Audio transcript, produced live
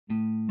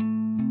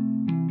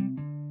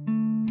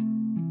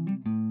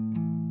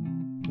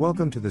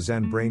Welcome to the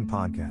Zen Brain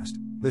Podcast,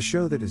 the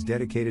show that is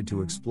dedicated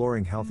to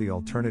exploring healthy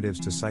alternatives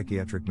to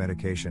psychiatric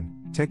medication,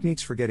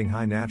 techniques for getting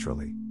high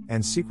naturally,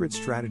 and secret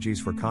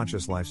strategies for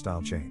conscious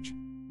lifestyle change.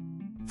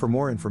 For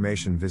more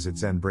information, visit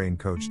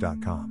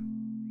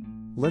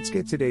zenbraincoach.com. Let's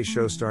get today's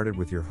show started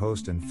with your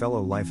host and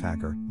fellow life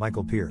hacker,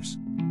 Michael Pierce.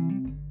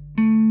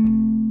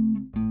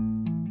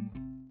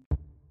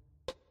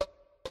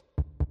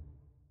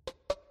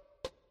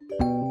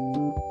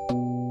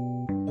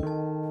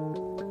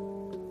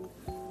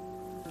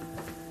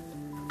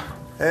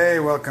 Hey,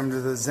 welcome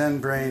to the Zen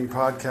Brain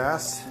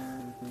Podcast.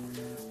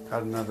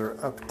 Got another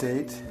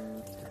update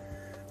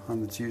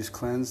on the juice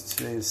cleanse.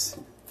 Today is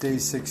day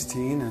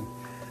 16 and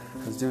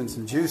I was doing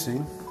some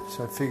juicing,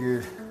 so I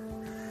figured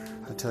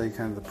I'd tell you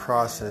kind of the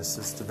process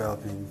that's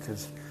developing,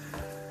 because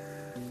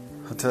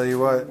I'll tell you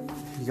what,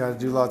 you got to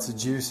do lots of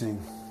juicing.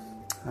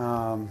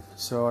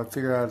 So I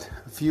figured out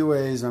a few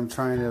ways I'm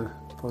trying to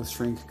both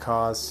shrink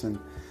costs and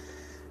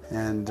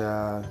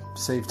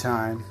save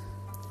time.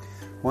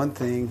 One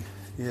thing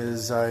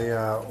is I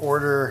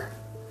order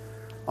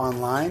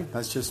online.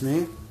 That's just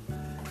me.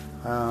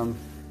 I'll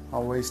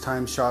waste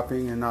time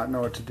shopping and not know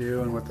what to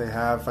do and what they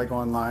have. If I go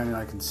online and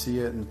I can see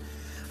it and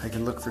I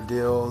can look for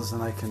deals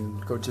and I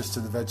can go just to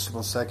the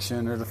vegetable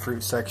section or the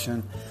fruit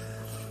section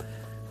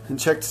and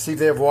check to see if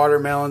they have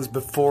watermelons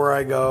before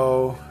I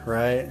go,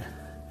 right?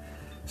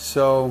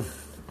 So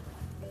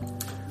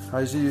I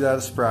usually do that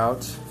at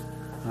Sprouts.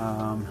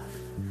 I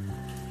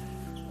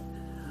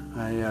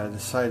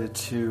decided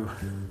to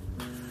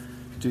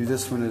do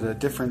this one at a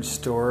different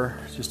store,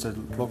 just a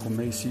local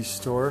Macy's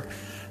store.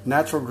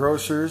 Natural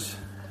Grocers,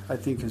 I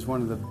think, is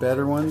one of the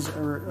better ones.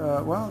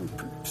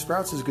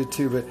 Sprouts is good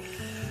too, but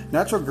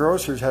Natural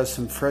Grocers has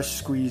some fresh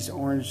squeezed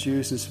orange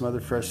juice and some other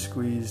fresh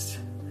squeezed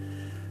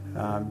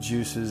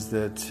juices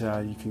that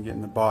you can get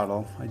in the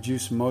bottle. I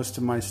juice most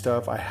of my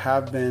stuff. I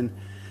have been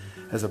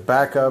as a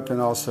backup and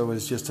also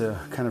as just a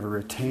kind of a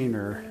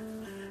retainer.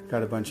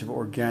 Got a bunch of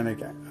organic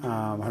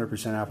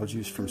 100% apple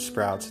juice from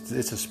Sprouts.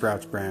 It's a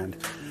Sprouts brand.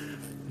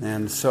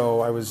 And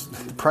so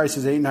the price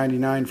is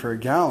 $8.99 for a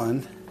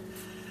gallon.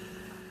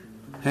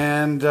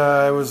 And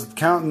I was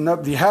counting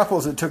up the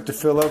apples it took to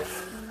fill up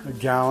a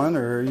gallon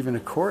or even a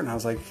quart. And I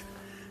was like,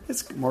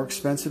 it's more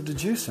expensive to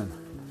juice them.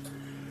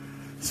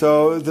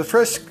 So the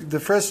fresh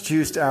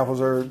juiced apples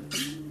are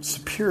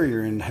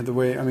superior in the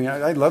way,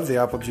 I love the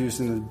apple juice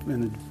in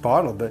the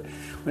bottle, but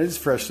when it's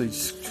freshly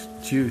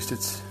juiced,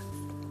 it's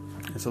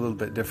a little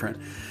bit different.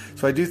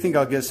 So I do think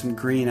I'll get some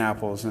green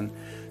apples and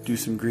do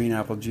some green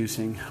apple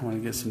juicing. I want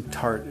to get some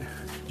tart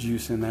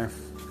juice in there.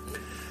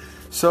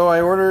 So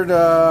I ordered,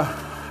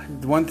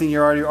 the one thing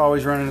you're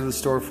always running to the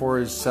store for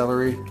is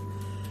celery.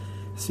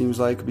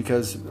 Seems like,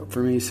 because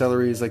for me,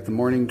 celery is like the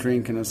morning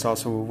drink and it's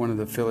also one of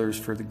the fillers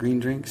for the green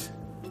drinks.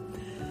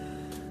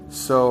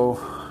 So,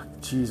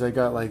 I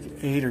got like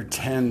 8 or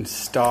 10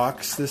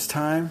 stalks this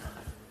time.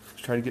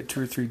 Try to get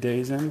 2 or 3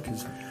 days in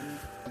because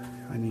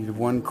I need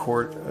 1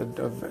 quart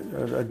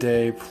a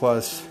day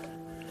plus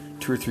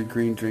 2 or 3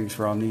 green drinks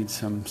where I'll need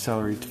some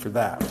celery for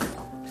that.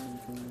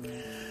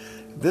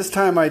 This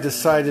time I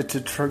decided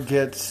to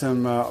get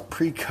some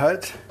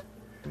pre-cut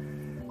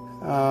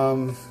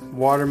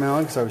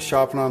watermelon because I was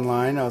shopping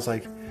online. I was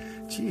like,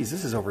 geez,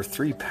 this is over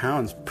 3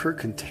 pounds per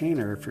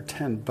container for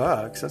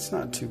 $10. That's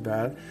not too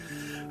bad.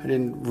 I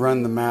didn't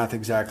run the math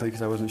exactly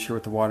because I wasn't sure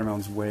what the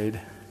watermelons weighed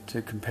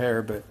to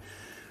compare, but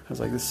I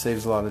was like, this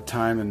saves a lot of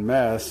time and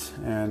mess,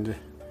 and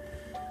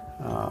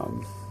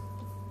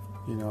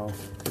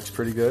looks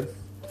pretty good.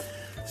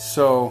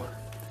 So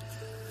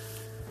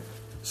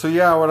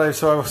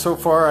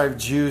far I've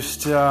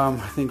juiced I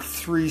think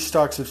 3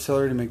 stalks of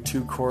celery to make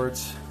 2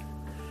 quarts.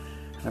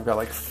 And I've got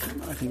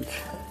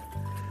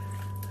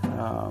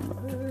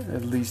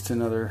at least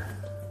another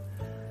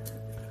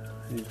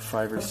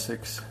 5 or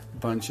 6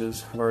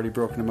 bunches. I've already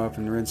broken them up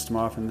and rinsed them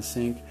off in the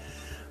sink.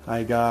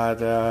 I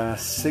got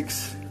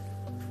 6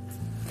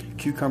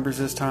 cucumbers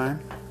this time,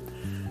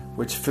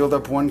 which filled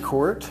up 1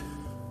 quart.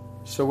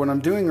 So what I'm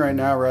doing right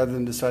now, rather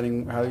than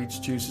deciding how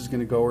each juice is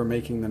going to go or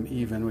making them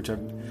even, which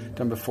I've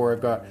done before,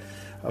 I've got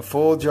a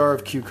full jar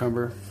of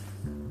cucumber.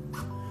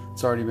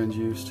 It's already been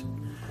juiced.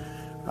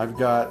 I've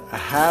got a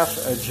half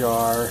a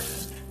jar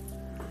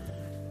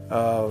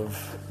of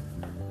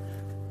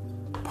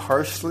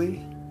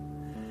parsley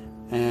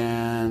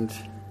and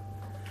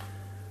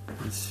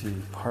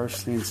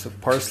parsley and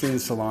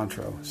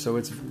cilantro.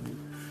 So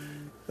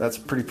that's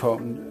pretty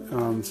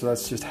potent. So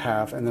that's just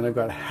half, and then I've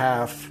got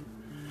half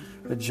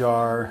a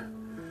jar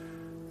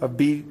of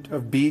beet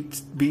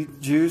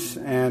juice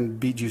and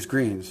beet juice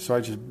greens. So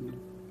I just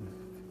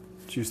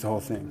juice the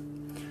whole thing.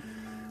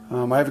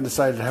 I haven't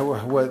decided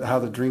how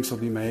the drinks will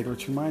be made,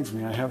 which reminds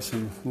me, I have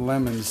some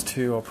lemons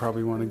too. I'll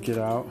probably want to get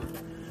out.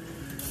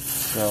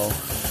 So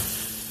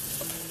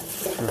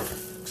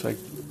looks like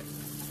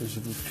there's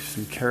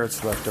some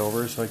carrots left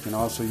over, so I can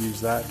also use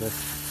that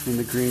in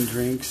the green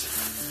drinks.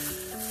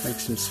 Make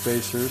some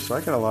spacers. So I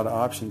got a lot of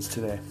options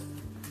today.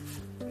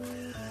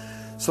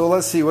 So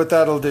let's see what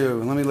that'll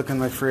do. Let me look in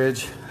my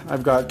fridge.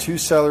 I've got 2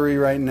 celery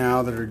right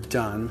now that are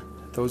done.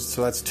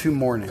 So that's 2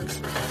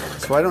 mornings.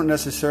 So I don't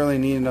necessarily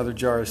need another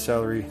jar of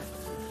celery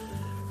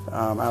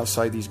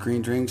outside these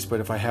green drinks,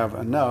 but if I have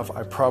enough,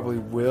 I probably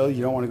will.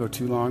 You don't want to go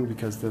too long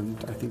because then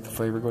I think the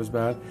flavor goes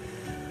bad.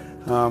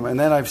 And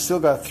then I've still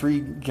got 3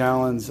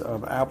 gallons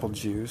of apple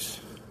juice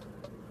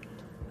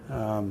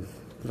that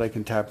I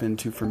can tap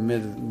into for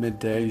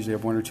midday. I usually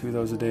have 1 or 2 of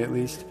those a day at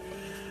least.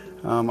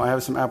 I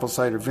have some apple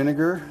cider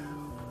vinegar.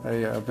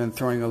 I've been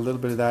throwing a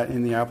little bit of that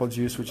in the apple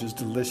juice, which is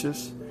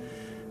delicious.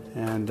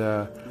 And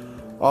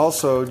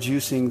also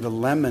juicing a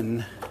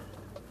lemon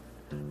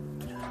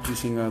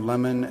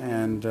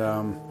and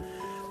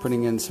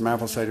putting in some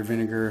apple cider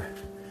vinegar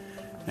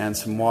and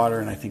some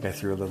water, and I think I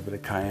threw a little bit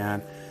of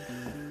cayenne,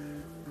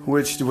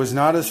 which was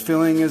not as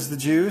filling as the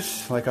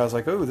juice. Like I was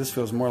like, oh, this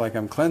feels more like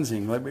I'm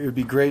cleansing. Like it would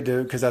be great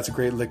because that's a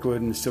great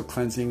liquid and still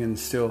cleansing and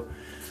still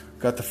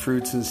got the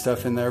fruits and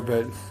stuff in there,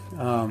 but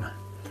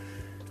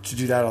to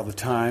do that all the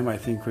time I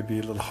think would be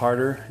a little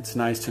harder. It's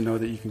nice to know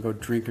that you can go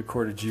drink a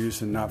quart of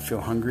juice and not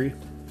feel hungry.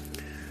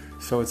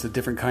 So it's a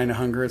different kind of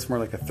hunger. It's more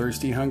like a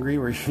thirsty hungry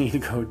where you need to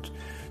go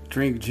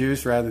drink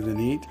juice rather than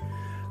eat,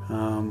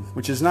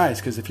 which is nice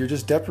because if you're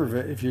just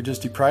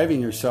depriving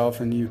yourself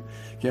and you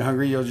get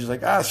hungry, you'll just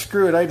like,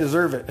 screw it, I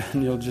deserve it,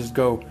 and you'll just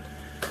go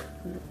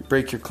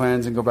break your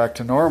cleanse and go back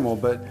to normal.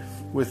 But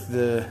with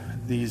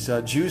these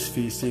juice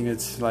feasting,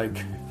 it's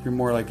like you're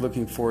more like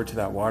looking forward to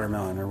that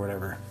watermelon or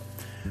whatever,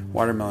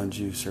 watermelon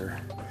juice or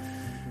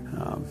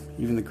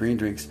even the green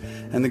drinks.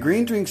 And the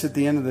green drinks at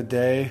the end of the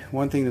day,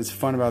 one thing that's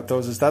fun about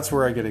those is that's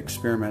where I get to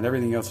experiment.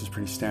 Everything else is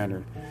pretty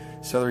standard.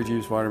 Celery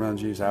juice, watermelon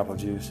juice, apple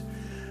juice.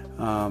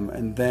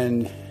 And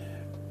then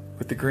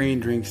with the green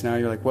drinks now,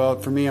 you're like, well,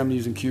 for me, I'm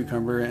using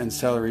cucumber and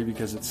celery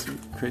because it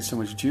creates so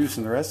much juice,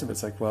 and the rest of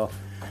it's like, well,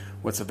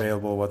 what's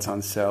available, what's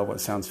on sale,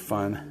 what sounds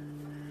fun.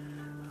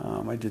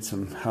 I did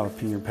some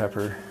jalapeno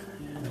pepper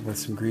with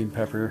some green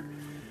pepper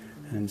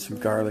and some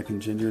garlic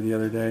and ginger the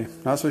other day.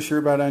 Not so sure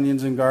about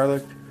onions and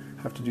garlic.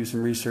 Have to do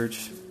some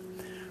research.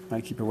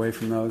 Might keep away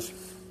from those.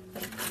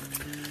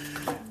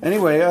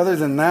 Anyway, other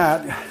than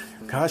that,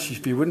 gosh,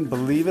 if you wouldn't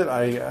believe it,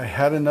 I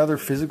had another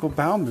physical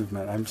bowel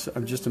movement.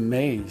 I'm just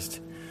amazed.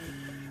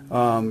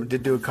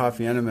 Did do a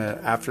coffee enema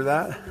after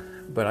that,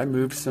 but I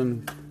moved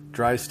some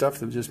dry stuff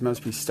that just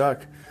must be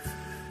stuck.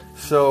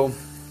 So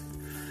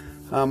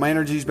my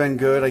energy's been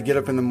good. I get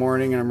up in the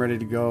morning and I'm ready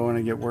to go and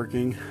I get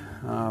working.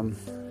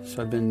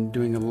 So I've been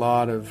doing a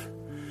lot of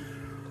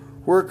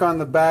work on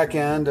the back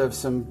end of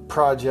some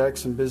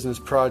projects, some business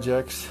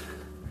projects,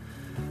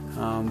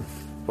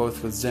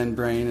 both with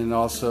ZenBrain and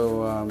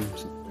also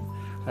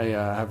I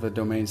have a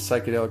domain,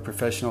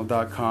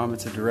 psychedelicprofessional.com.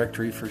 It's a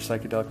directory for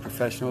psychedelic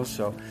professionals,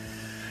 so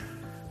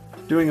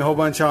doing a whole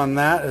bunch on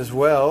that as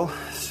well,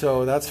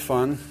 so that's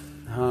fun.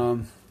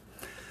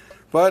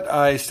 But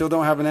I still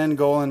don't have an end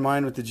goal in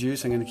mind with the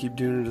juice. I'm going to keep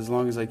doing it as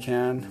long as I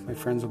can. My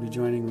friends will be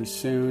joining me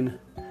soon.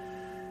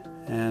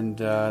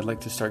 And I'd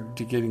like to start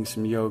getting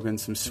some yoga and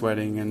some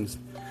sweating and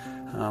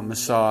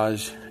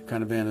massage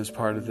kind of in as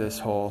part of this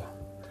whole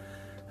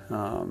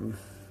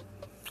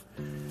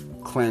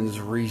cleanse,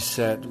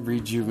 reset,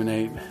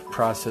 rejuvenate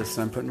process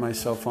that I'm putting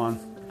myself on.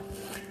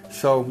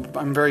 So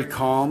I'm very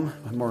calm.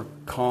 I'm more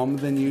calm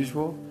than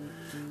usual.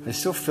 I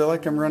still feel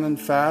like I'm running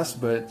fast,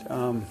 but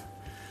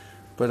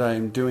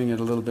I'm doing it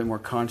a little bit more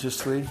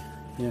consciously,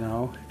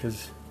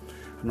 because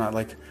I'm not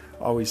like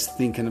always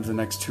thinking of the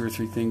next 2 or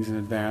 3 things in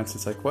advance.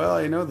 It's like, well,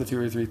 I know the 2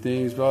 or 3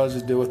 things, but I'll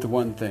just deal with the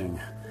one thing.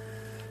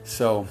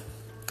 So,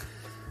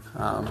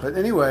 but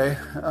anyway,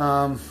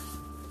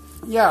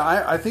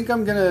 I think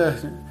I'm going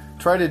to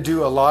try to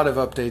do a lot of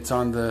updates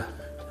on the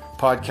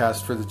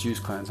podcast for the Juice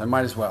Cleanse. I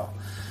might as well.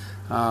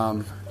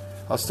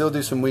 I'll still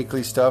do some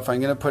weekly stuff.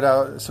 I'm going to put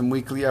out some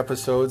weekly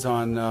episodes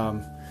on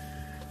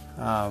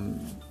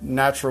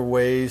natural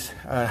ways,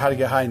 how to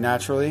get high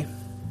naturally.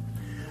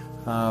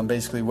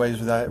 Basically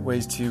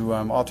ways to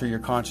alter your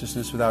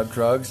consciousness without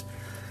drugs.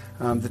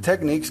 The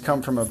techniques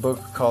come from a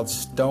book called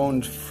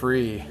Stoned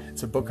Free.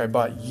 It's a book I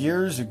bought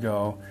years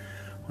ago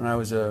when I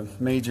was a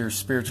major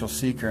spiritual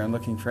seeker and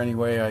looking for any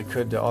way I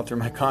could to alter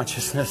my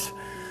consciousness.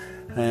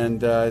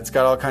 And it's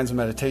got all kinds of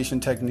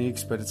meditation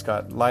techniques, but it's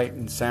got light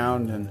and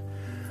sound and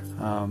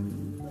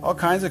all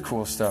kinds of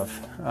cool stuff.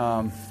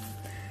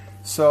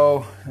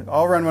 So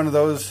I'll run one of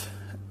those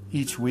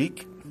each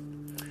week.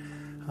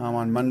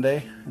 On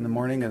Monday in the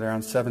morning at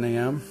around 7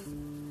 a.m.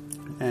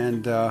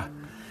 And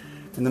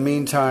in the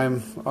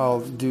meantime,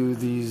 I'll do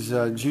these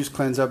Juice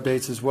Cleanse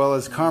updates as well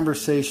as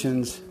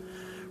conversations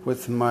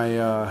with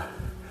my,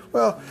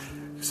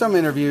 some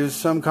interviews,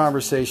 some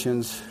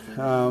conversations,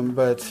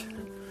 but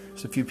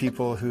there's a few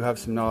people who have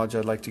some knowledge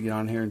I'd like to get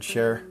on here and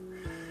share.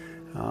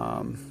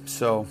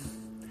 So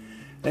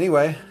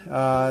anyway,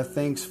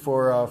 thanks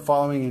for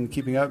following and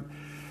keeping up.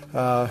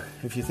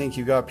 If you think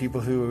you got people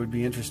who would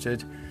be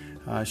interested,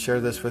 share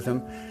this with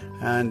them.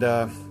 And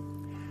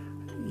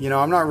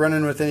I'm not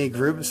running with any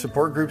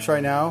support groups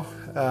right now.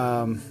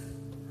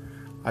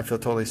 I feel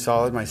totally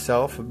solid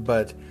myself,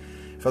 but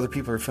if other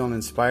people are feeling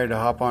inspired to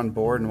hop on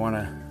board and want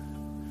to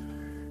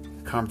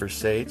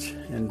conversate,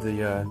 and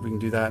we can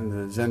do that in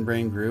the Zen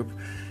Brain group.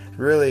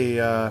 Really,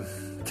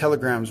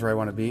 Telegram's where I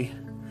want to be.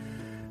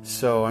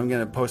 So I'm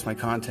going to post my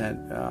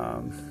content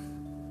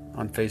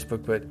on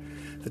Facebook, but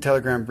the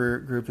Telegram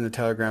group and the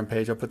Telegram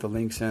page, I'll put the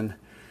links in,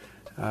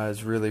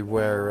 is really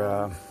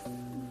where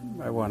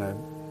I want to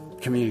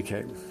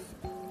communicate.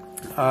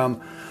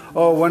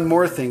 One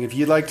more thing. If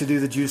you'd like to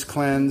do the juice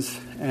cleanse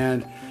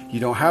and you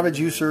don't have a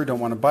juicer,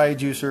 don't want to buy a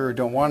juicer, or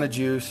don't want a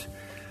juice,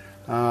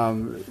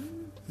 I'll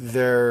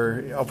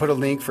put a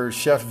link for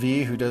Chef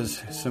V, who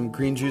does some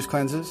green juice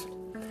cleanses,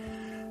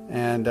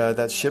 and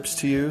that ships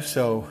to you.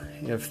 So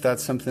if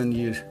that's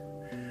something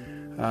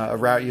a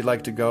route you'd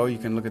like to go, you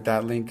can look at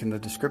that link in the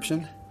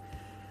description.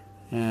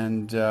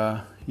 And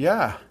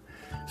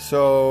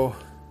so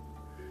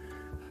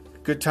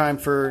good time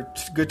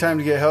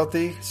to get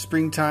healthy.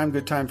 Springtime,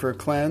 good time for a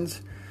cleanse.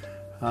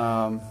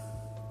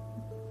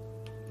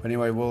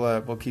 Anyway,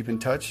 we'll keep in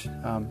touch.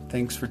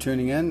 Thanks for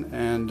tuning in,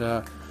 and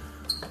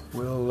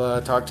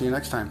we'll talk to you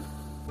next time.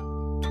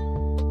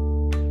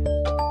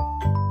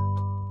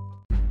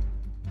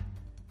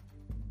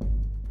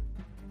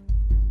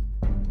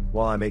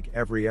 While I make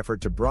every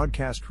effort to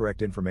broadcast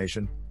correct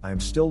information, I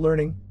am still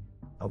learning.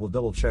 I will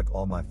double-check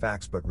all my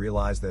facts, but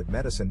realize that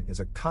medicine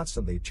is a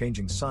constantly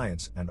changing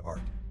science and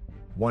art.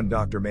 One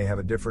doctor may have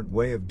a different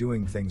way of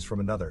doing things from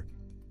another.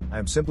 I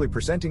am simply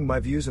presenting my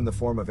views in the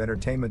form of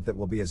entertainment that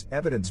will be as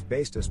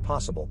evidence-based as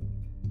possible.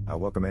 I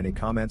welcome any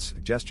comments,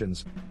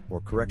 suggestions,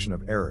 or correction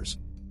of errors.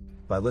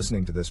 By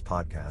listening to this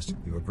podcast,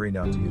 you agree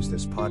not to use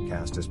this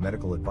podcast as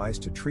medical advice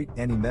to treat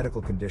any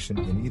medical condition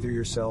in either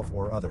yourself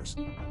or others.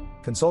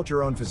 Consult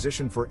your own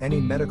physician for any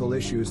medical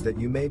issues that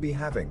you may be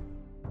having.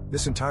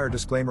 This entire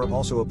disclaimer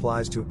also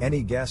applies to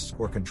any guests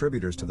or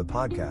contributors to the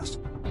podcast.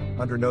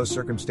 Under no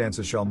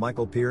circumstances shall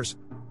Michael Pierce,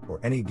 or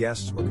any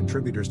guests or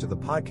contributors to the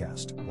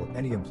podcast, or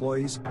any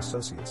employees,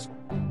 associates,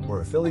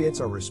 or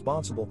affiliates are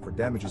responsible for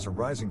damages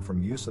arising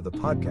from use of the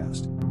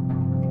podcast.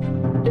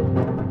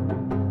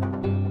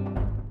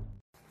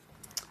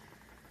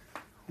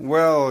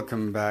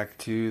 Welcome back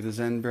to the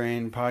Zen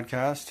Brain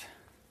podcast.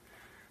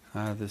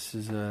 This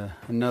is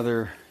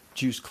another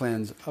juice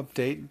cleanse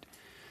update,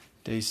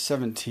 day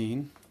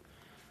 17.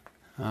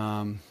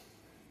 I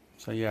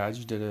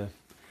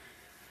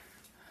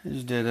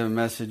just did a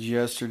message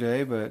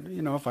yesterday, but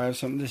if I have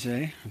something to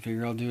say, I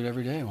figure I'll do it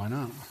every day. Why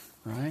not?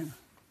 Right?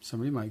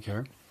 Somebody might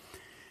care.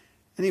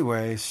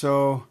 Anyway,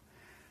 so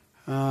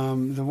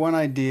the one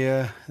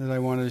idea that I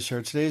wanted to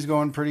share today is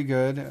going pretty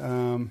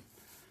good.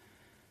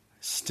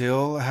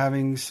 Still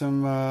having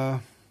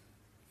some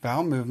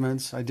bowel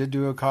movements. I did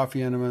do a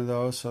coffee enema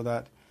though, so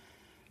that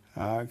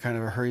kind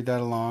of hurried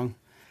that along.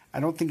 I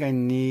don't think I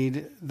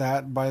need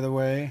that, by the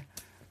way.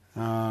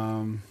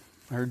 I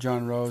heard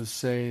John Rose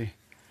say,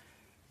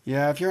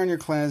 if you're on your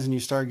cleanse and you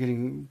start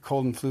getting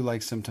cold and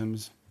flu-like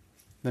symptoms,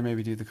 then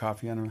maybe do the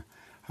coffee enema.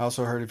 I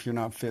also heard if you're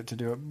not fit to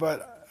do it,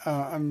 but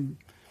I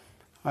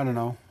don't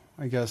know.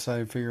 I guess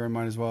I figure I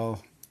might as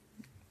well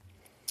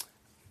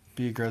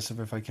be aggressive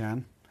if I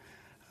can.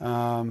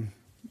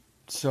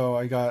 So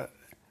I got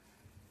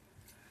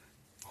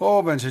a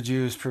whole bunch of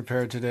juice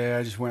prepared today.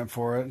 I just went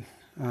for it.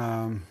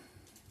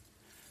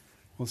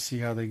 We'll see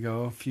how they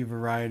go. A few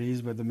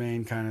varieties, but the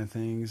main kind of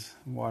things: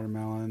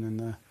 watermelon and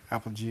the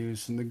apple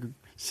juice and the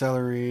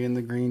celery and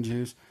the green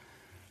juice.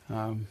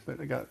 But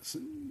I got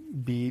some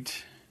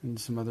beet and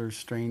some other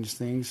strange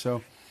things.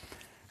 So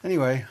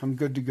anyway, I'm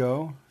good to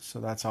go. So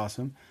that's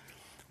awesome.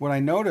 What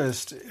I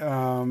noticed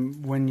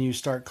when you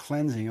start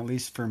cleansing, at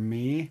least for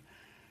me,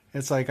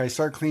 it's like I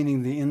start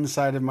cleaning the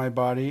inside of my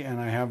body and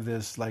I have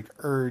this like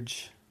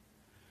urge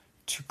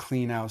to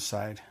clean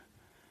outside.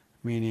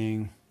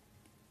 Meaning,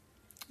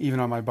 even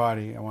on my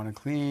body, I want to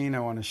clean, I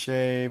want to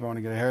shave, I want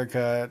to get a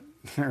haircut,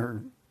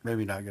 or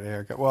maybe not get a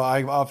haircut. Well,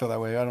 I'll feel that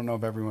way. I don't know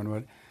if everyone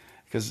would.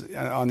 Because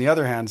on the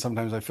other hand,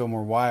 sometimes I feel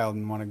more wild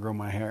and want to grow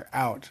my hair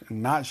out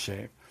and not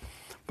shave.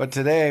 But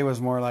today was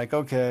more like,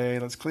 okay,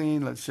 let's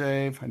clean, let's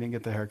shave. I didn't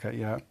get the haircut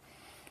yet.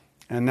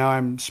 And now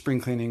I'm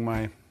spring cleaning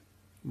my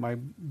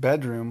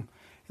bedroom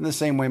in the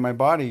same way my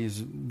body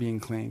is being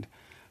cleaned.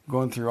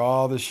 Going through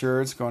all the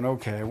shirts, going,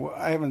 okay, well,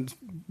 I haven't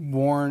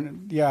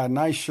worn, a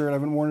nice shirt. I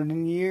haven't worn it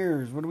in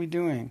years. What are we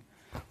doing?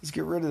 Let's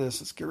get rid of this.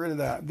 Let's get rid of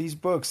that. These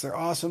books, they're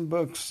awesome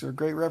books. They're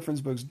great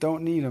reference books.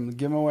 Don't need them.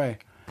 Give them away.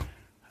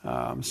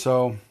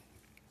 So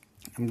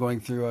I'm going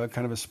through a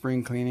kind of a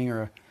spring cleaning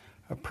or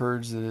a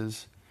purge that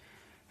is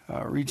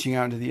reaching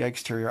out into the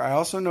exterior. I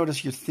also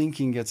notice your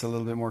thinking gets a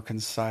little bit more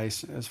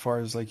concise as far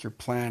as like your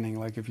planning.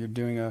 Like if you're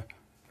doing a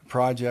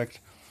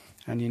project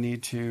and you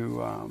need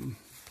to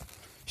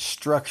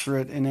structure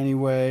it in any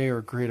way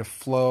or create a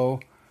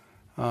flow,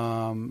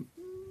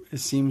 it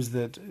seems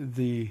that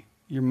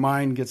your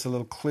mind gets a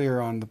little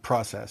clearer on the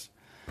process,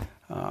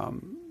 maybe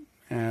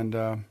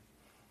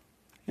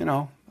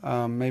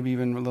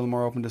even a little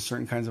more open to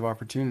certain kinds of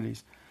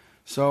opportunities.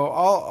 So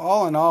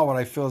all in all, what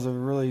I feel is a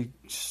really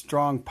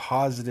strong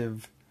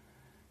positive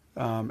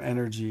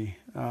energy,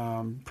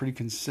 pretty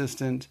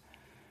consistent.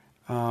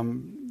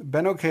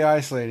 Been okay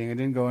isolating. I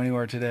didn't go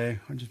anywhere today.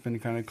 I've just been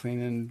kind of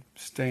cleaning,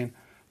 staying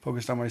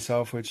focused on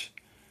myself, which,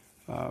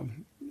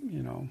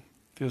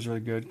 feels really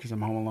good because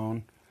I'm home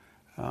alone.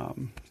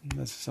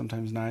 That's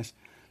sometimes nice.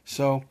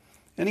 So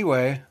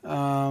anyway,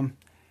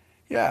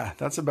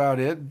 that's about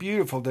it.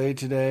 Beautiful day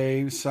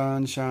today.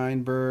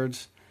 Sunshine,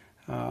 birds.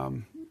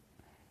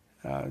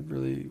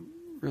 Really,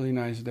 really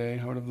nice day.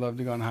 I would have loved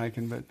to go on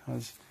hiking, but I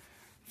was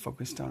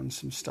focused on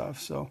some stuff.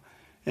 So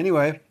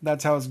anyway,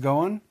 that's how it's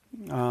going.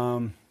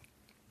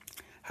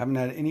 Haven't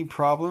had any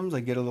problems. I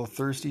get a little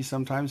thirsty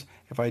sometimes.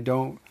 If I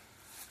go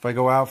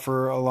out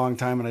for a long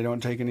time and I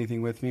don't take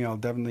anything with me, I'll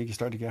definitely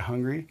start to get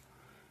hungry.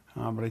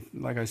 But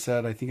like I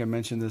said, I think I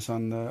mentioned this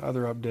on the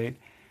other update,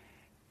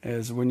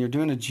 is when you're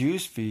doing a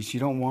juice feast, you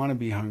don't want to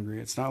be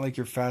hungry. It's not like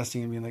you're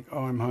fasting and being like,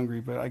 oh, I'm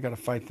hungry, but I got to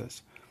fight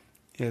this.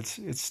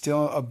 It's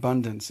still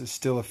abundance. It's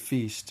still a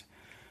feast.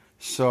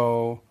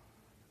 So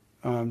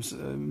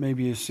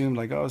maybe assume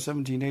like,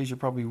 17 days, you're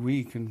probably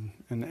weak and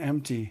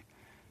empty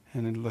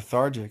and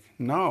lethargic.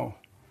 No.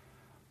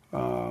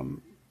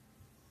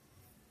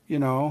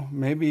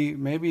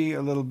 Maybe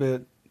a little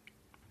bit,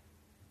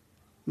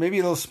 maybe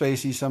a little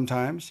spacey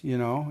sometimes,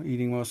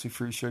 eating mostly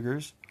fruit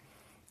sugars.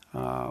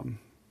 But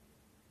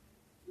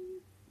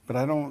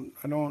I don't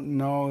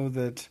know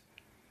that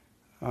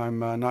I'm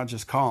not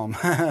just calm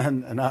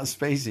and not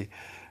spacey.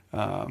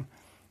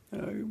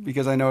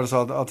 Because I notice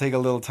I'll take a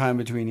little time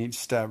between each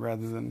step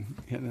rather than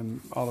hitting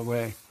them all the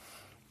way.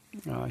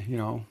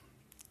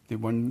 The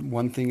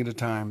one thing at a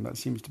time. That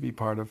seems to be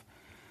part of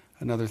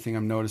another thing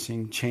I'm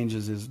noticing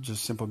changes is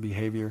just simple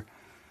behavior.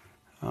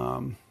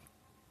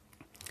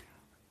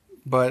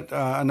 But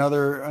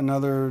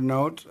another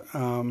note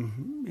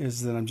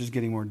is that I'm just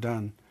getting more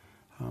done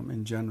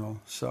in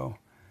general. So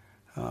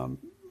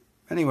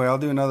anyway, I'll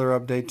do another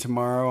update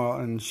tomorrow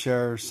and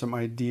share some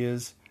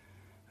ideas.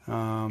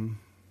 I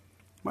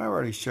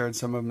already shared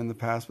some of them in the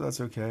past, but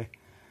that's okay.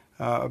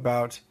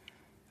 About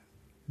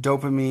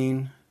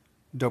dopamine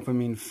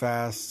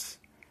fasts,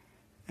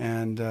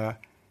 and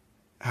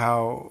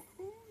how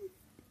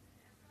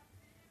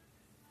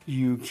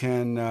you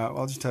can,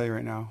 I'll just tell you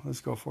right now,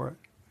 let's go for it.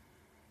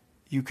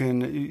 You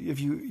can, if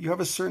you have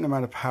a certain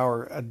amount of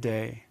power a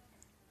day,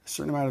 a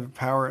certain amount of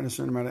power and a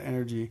certain amount of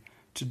energy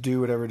to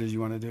do whatever it is you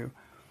want to do.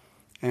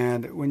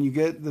 And when you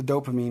get the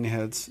dopamine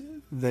hits,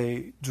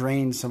 they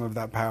drain some of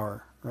that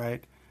power,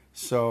 right?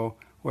 So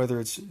whether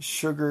it's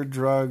sugar,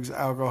 drugs,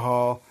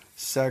 alcohol,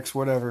 sex,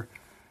 whatever,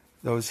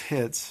 those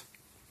hits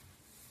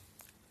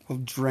will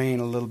drain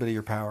a little bit of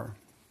your power.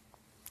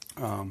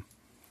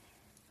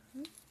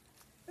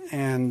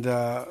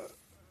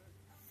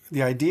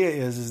 The idea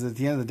is at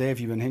the end of the day, if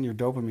you've been hitting your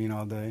dopamine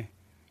all day,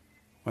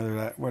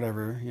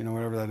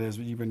 whatever that is,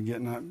 but you've been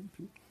getting up,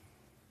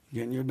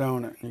 getting your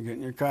donut, you're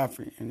getting your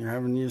coffee, and you're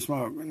having your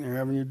smoke, and you're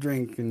having your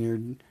drink, and you're,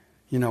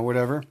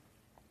 whatever.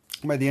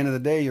 By the end of the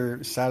day,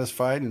 you're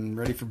satisfied and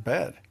ready for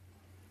bed.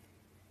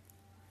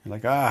 You're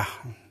like,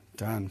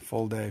 done,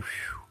 full day.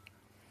 Whew.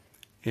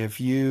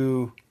 If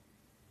you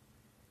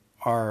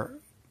are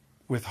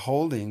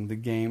withholding the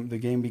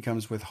game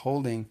becomes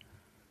withholding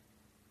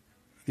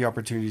the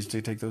opportunities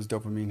to take those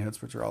dopamine hits,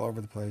 which are all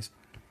over the place.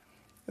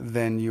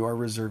 Then you are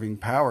reserving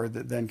power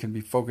that then can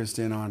be focused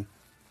in on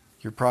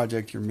your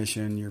project, your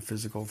mission, your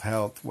physical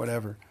health,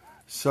 whatever.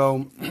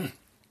 So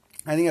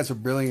I think that's a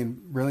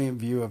brilliant, brilliant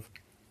view of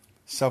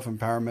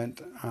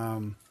self-empowerment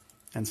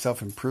and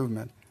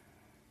self-improvement,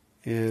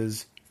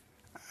 is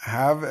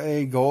have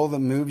a goal that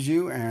moves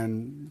you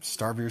and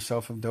starve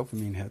yourself of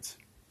dopamine hits.